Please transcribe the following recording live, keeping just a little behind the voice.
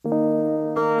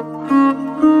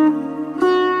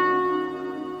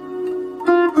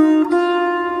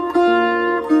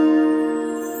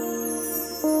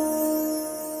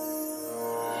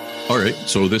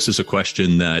So this is a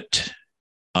question that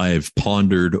I've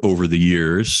pondered over the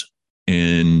years,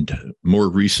 and more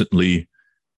recently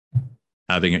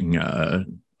having, I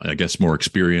guess, more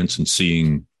experience and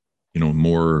seeing,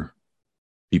 more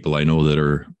people I know that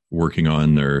are working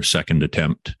on their second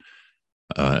attempt,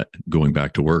 going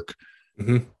back to work,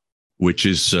 which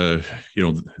is, the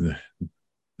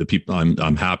people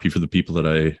I'm happy for the people that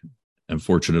I am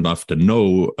fortunate enough to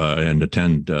know and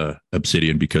attend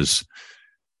Obsidian, because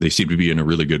they seem to be in a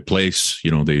really good place.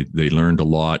 They learned a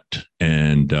lot,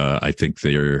 and I think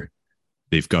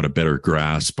they've got a better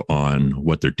grasp on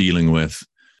what they're dealing with.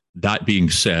 That being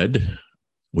said,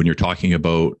 when you're talking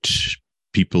about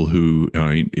people who,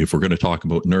 if we're going to talk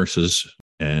about nurses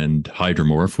and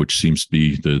hydromorph, which seems to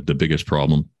be the biggest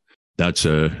problem, that's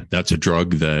a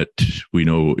drug that we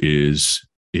know is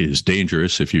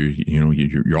dangerous. If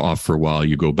you're off for a while,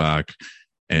 you go back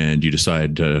and you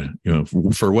decide to,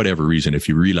 for whatever reason, if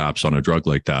you relapse on a drug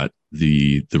like that,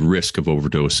 the risk of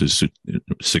overdose is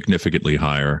significantly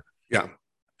higher. Yeah.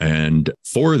 And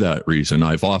for that reason,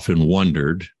 I've often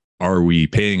wondered, are we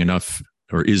paying enough,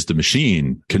 or is the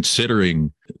machine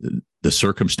considering the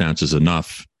circumstances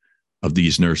enough of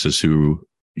these nurses who,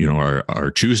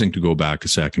 are choosing to go back a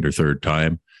second or third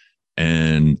time?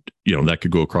 And, that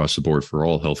could go across the board for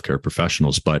all healthcare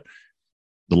professionals. But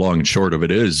the long and short of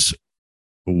it is,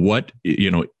 what,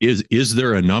 is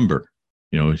there a number?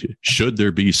 Should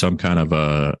there be some kind of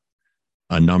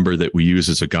a number that we use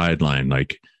as a guideline?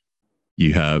 Like,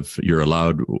 you're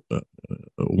allowed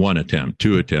 1 attempt,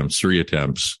 2 attempts, 3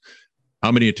 attempts.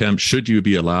 How many attempts should you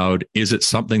be allowed? Is it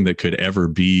something that could ever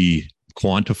be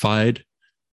quantified?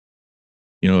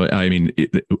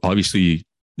 Obviously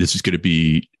this is going to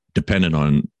be dependent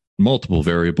on multiple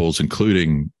variables,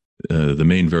 including the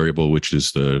main variable, which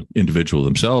is the individual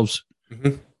themselves.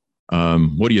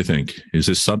 What do you think? Is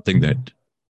this something that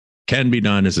can be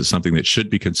done? Is it something that should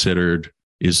be considered?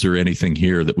 Is there anything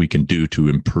here that we can do to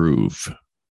improve?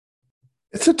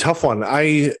 It's a tough one.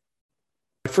 My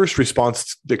first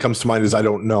response that comes to mind is, I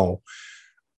don't know.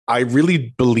 I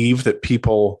really believe that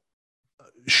people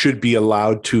should be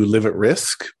allowed to live at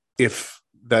risk if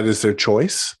that is their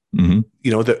choice.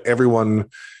 That everyone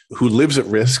who lives at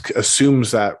risk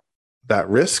assumes that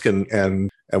risk,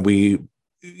 and we,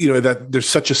 that there's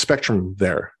such a spectrum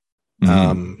there.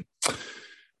 And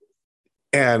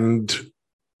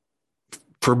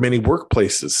for many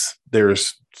workplaces,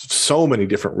 there's so many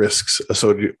different risks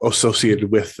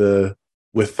associated with the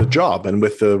job and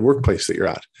with the workplace that you're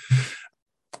at.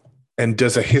 And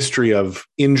does a history of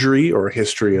injury or a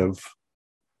history of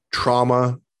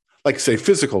trauma, like say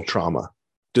physical trauma,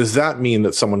 does that mean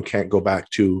that someone can't go back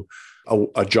to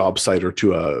a job site or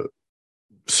to a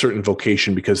certain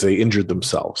vocation because they injured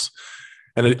themselves?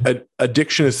 And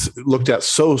addiction is looked at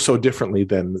so differently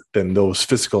than those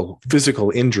physical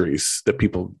injuries that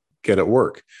people get at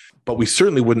work. But we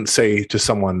certainly wouldn't say to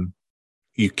someone,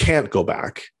 you can't go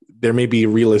back. There may be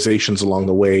realizations along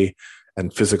the way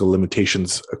and physical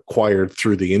limitations acquired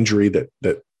through the injury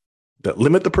that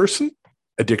limit the person.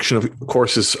 Addiction, of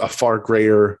course, is a far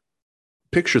grayer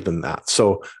picture than that.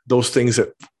 So those things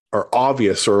that are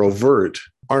obvious or overt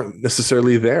aren't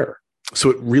necessarily there. So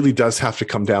it really does have to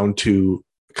come down to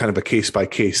kind of a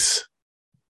case-by-case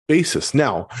basis.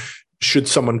 Now, should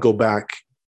someone go back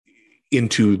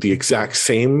into the exact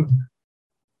same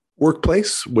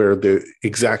workplace where the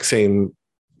exact same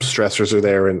stressors are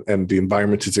there and the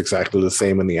environment is exactly the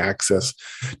same and the access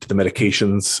to the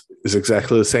medications is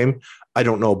exactly the same? I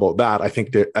don't know about that. I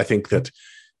think that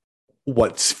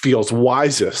what feels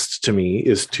wisest to me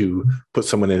is to put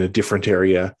someone in a different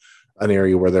area, an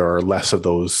area where there are less of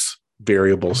those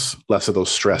variables, less of those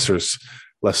stressors,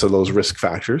 less of those risk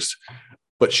factors.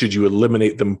 But should you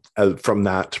eliminate them from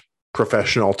that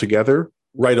profession altogether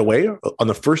right away on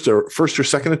the first or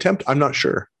second attempt? I'm not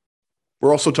sure.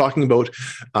 We're also talking about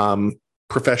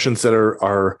professions that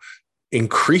are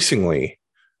increasingly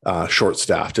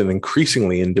short-staffed and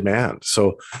increasingly in demand.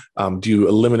 So do you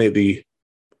eliminate the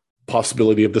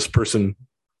possibility of this person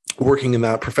working in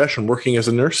that profession, working as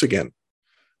a nurse again?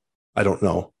 I don't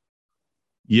know.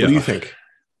 Yeah. What do you think?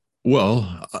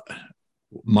 Well,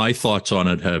 my thoughts on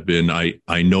it have been,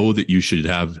 I know that you should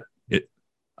have it.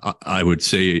 I would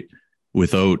say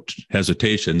without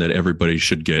hesitation that everybody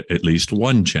should get at least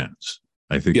one chance.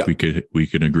 I think we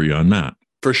can agree on that.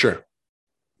 For sure.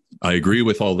 I agree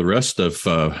with all the rest of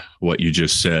what you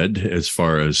just said, as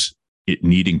far as it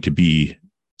needing to be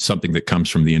something that comes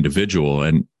from the individual.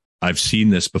 And I've seen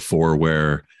this before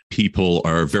where people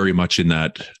are very much in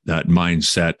that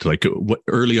mindset. Like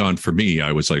early on for me,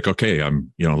 I was like, okay,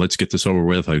 let's get this over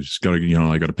with. I just got to,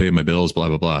 I got to pay my bills, blah,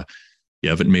 blah, blah. You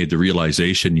haven't made the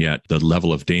realization yet, the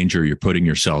level of danger you're putting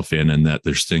yourself in, and that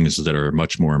there's things that are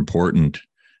much more important,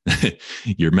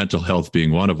 your mental health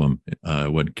being one of them,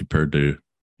 when compared to,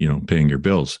 paying your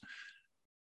bills.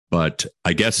 But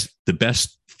I guess the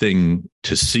best thing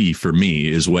to see for me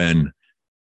is when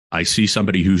I see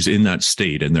somebody who's in that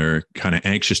state and they're kind of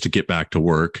anxious to get back to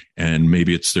work, and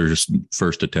maybe it's their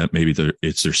first attempt, maybe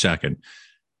it's their second,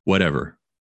 whatever.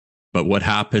 But what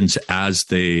happens as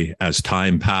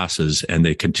time passes and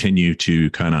they continue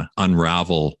to kind of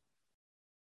unravel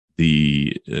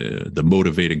the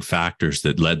motivating factors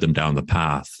that led them down the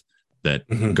path that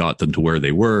got them to where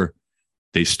they were,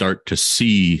 they start to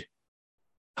see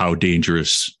how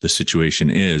dangerous the situation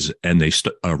is, and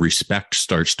respect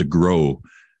starts to grow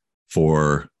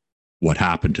for what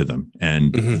happened to them,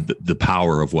 and the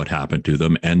power of what happened to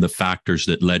them, and the factors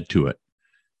that led to it.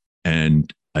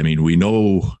 And I mean, we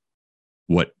know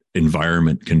what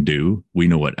environment can do. We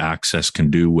know what access can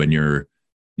do when you're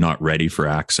not ready for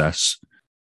access.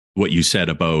 What you said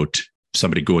about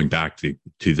somebody going back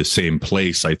to the same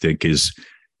place, I think is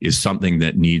something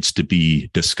that needs to be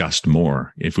discussed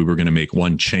more. If we were going to make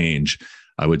one change,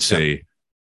 I would say,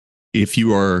 if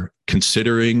you are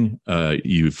considering,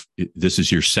 this is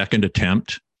your second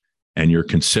attempt, and you're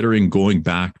considering going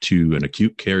back to an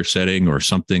acute care setting or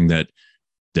something that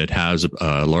has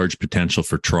a large potential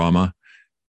for trauma,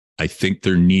 I think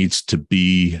there needs to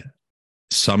be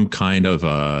some kind of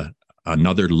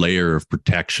another layer of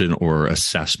protection or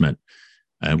assessment.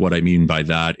 And what I mean by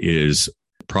that is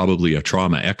probably a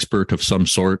trauma expert of some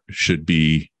sort should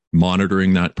be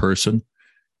monitoring that person.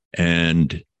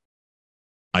 And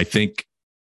I think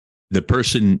the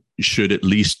person should at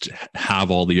least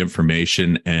have all the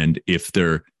information. And if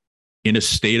they're in a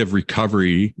state of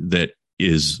recovery that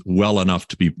is well enough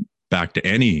to be back to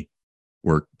any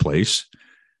workplace,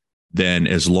 then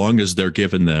as long as they're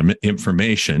given them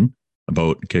information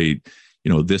about, okay,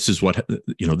 this is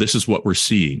what we're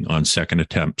seeing on second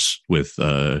attempts with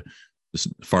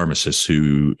pharmacists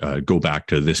who go back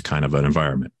to this kind of an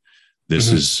environment. This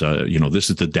is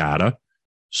the data.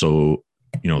 So,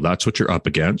 that's what you're up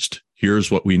against.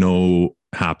 Here's what we know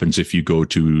happens if you go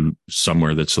to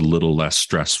somewhere that's a little less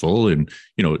stressful. And,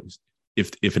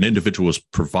 if an individual is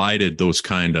provided those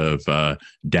kind of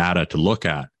data to look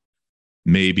at,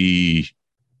 maybe,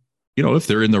 if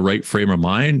they're in the right frame of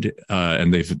mind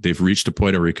and they've reached a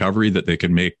point of recovery that they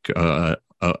can make a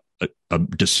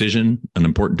decision, an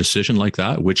important decision like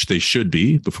that, which they should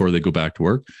be before they go back to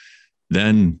work,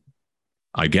 then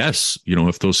I guess,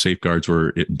 if those safeguards were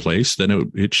in place,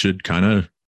 then it should kind of,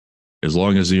 as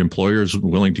long as the employer is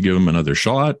willing to give them another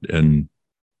shot. And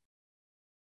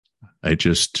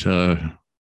it's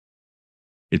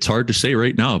hard to say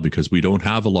right now because we don't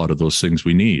have a lot of those things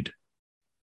we need.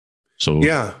 So,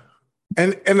 yeah.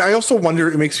 And I also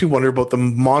wonder, it makes me wonder about the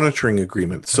monitoring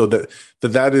agreement. So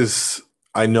that is,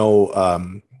 I know,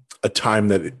 a time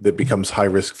that becomes high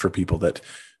risk for people, that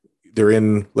they're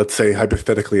in, let's say,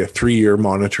 hypothetically, a 3-year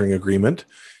monitoring agreement,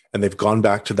 and they've gone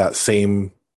back to that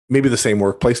maybe the same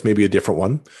workplace, maybe a different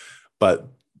one, but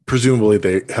presumably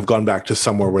they have gone back to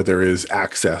somewhere where there is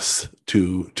access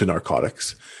to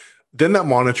narcotics. Then that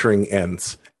monitoring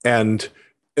ends. And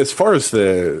as far as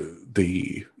the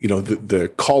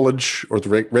college or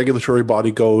the regulatory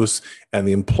body goes and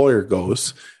the employer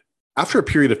goes, after a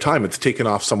period of time, it's taken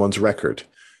off someone's record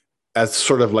as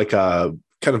sort of like a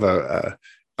kind of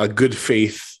a good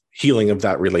faith healing of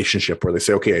that relationship, where they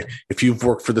say, okay, if you've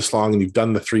worked for this long and you've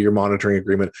done the 3-year monitoring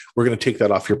agreement, we're going to take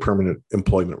that off your permanent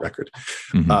employment record.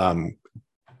 And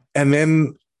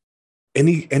then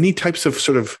any types of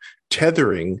sort of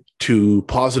tethering to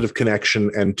positive connection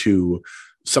and to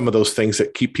some of those things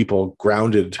that keep people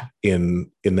grounded in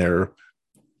their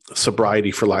sobriety,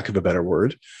 for lack of a better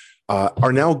word,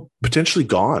 are now potentially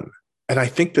gone. And I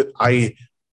think that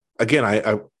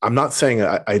I'm not saying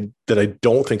that I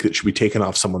don't think it should be taken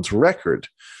off someone's record,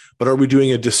 but are we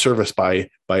doing a disservice by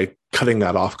cutting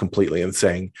that off completely and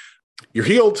saying, you're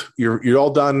healed, you're all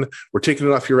done, we're taking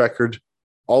it off your record,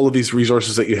 all of these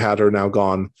resources that you had are now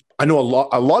gone? I know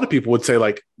a lot of people would say,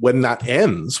 like, when that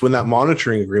ends, when that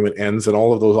monitoring agreement ends and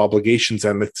all of those obligations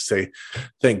end, to say,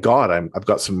 thank God I've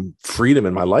got some freedom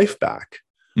in my life back.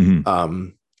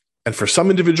 And for some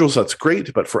individuals, that's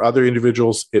great. But for other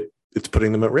individuals, it's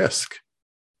putting them at risk.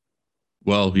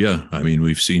 Well, yeah. I mean,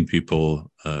 we've seen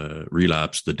people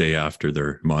relapse the day after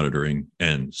their monitoring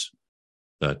ends.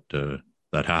 That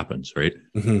happens, right?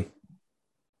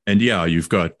 And yeah, you've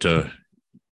got,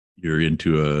 you're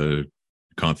into a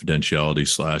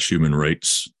confidentiality / human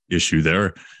rights issue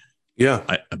there.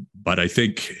 Yeah. But I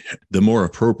think the more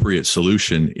appropriate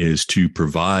solution is to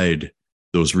provide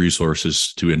those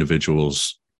resources to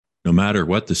individuals, no matter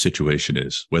what the situation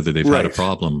is, whether they've had a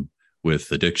problem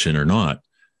with addiction or not.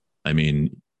 I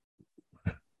mean,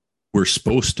 we're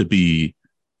supposed to be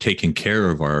taking care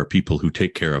of our people who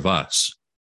take care of us.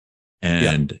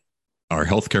 And our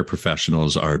healthcare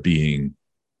professionals are being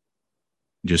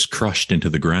just crushed into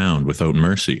the ground without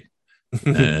mercy.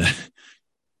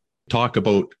 Talk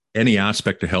about any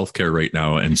aspect of healthcare right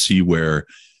now and see where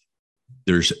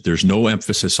there's no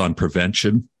emphasis on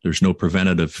prevention. There's no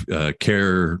preventative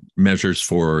care measures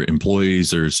for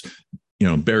employees. There's,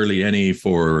 barely any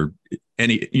for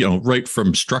any, right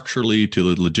from structurally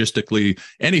to logistically,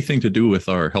 anything to do with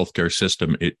our healthcare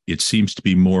system. It seems to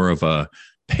be more of a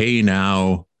pay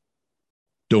now,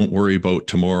 don't worry about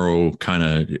tomorrow kind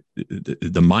of.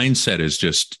 The mindset is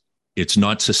just, it's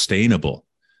not sustainable.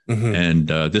 Mm-hmm. And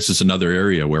this is another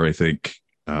area where I think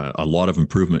a lot of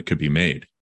improvement could be made.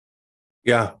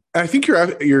 Yeah, I think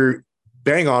you're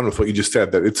bang on with what you just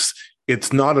said, that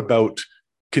it's not about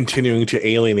continuing to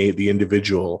alienate the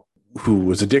individual who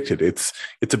was addicted. It's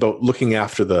about looking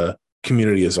after the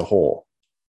community as a whole.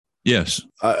 Yes.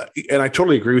 And I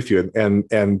totally agree with you.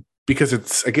 And because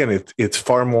it's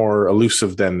far more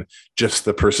elusive than just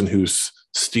the person who's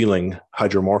stealing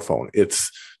hydromorphone.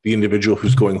 It's the individual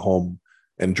who's going home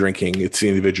and drinking. It's the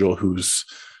individual who's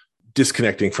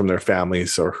disconnecting from their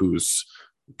families, or who's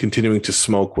continuing to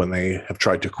smoke when they have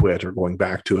tried to quit, or going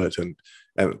back to it,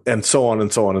 and so on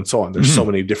and so on and so on. There's mm-hmm. so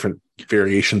many different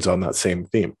variations on that same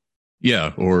theme.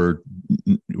 Yeah. Or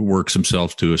works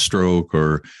himself to a stroke,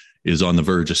 or is on the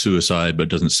verge of suicide, but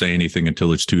doesn't say anything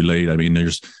until it's too late. I mean,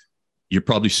 you're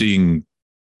probably seeing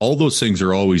all those things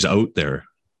are always out there.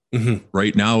 Mm-hmm.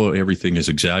 Right now, everything is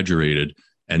exaggerated,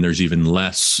 and there's even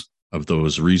less of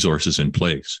those resources in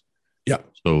place. Yeah.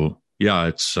 So yeah,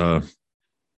 it's a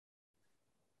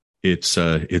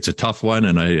tough one,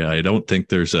 and I don't think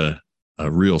there's a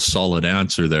real solid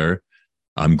answer there.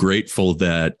 I'm grateful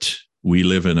that we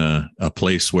live in a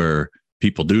place where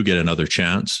people do get another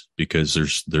chance, because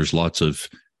there's lots of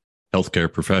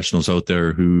healthcare professionals out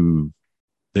there who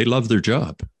they love their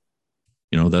job.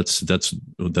 That's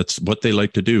what they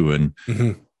like to do, and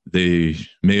mm-hmm. they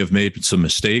may have made some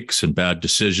mistakes and bad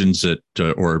decisions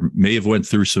or may have went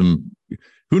through some.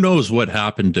 Who knows what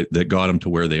happened that got them to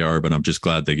where they are? But I'm just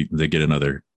glad they get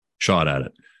another shot at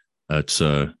it. That's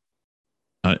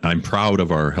I'm proud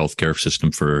of our healthcare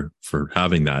system for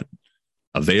having that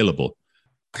available.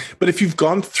 But if you've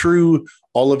gone through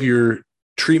all of your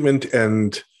treatment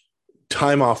and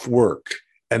time off work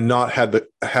and not had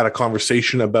a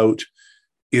conversation about,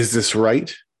 is this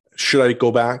right? Should I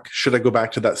go back? Should I go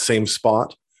back to that same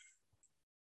spot?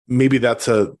 Maybe that's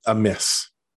a miss.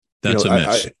 That's a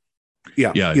miss.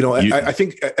 I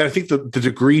think the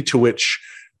degree to which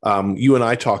you and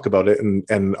I talk about it,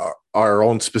 and our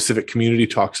own specific community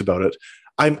talks about it,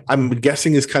 I'm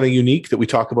guessing is kind of unique, that we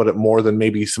talk about it more than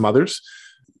maybe some others.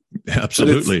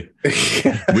 Absolutely.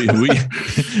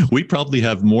 we probably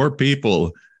have more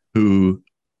people who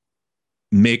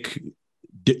make,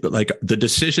 like, the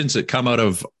decisions that come out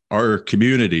of our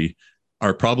community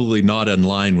are probably not in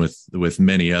line with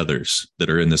many others that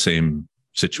are in the same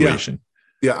situation.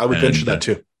 Yeah, I would venture that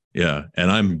too. Yeah,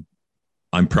 and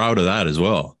I'm proud of that as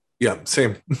well. Yeah,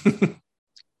 same.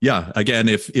 Yeah, again,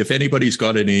 if anybody's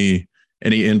got any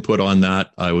input on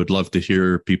that, I would love to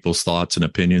hear people's thoughts and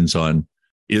opinions on,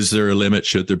 is there a limit?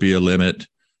 Should there be a limit?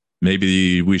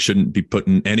 Maybe we shouldn't be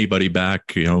putting anybody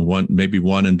back, maybe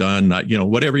one and done,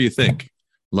 whatever you think,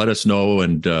 let us know.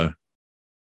 And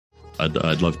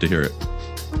I'd love to hear it.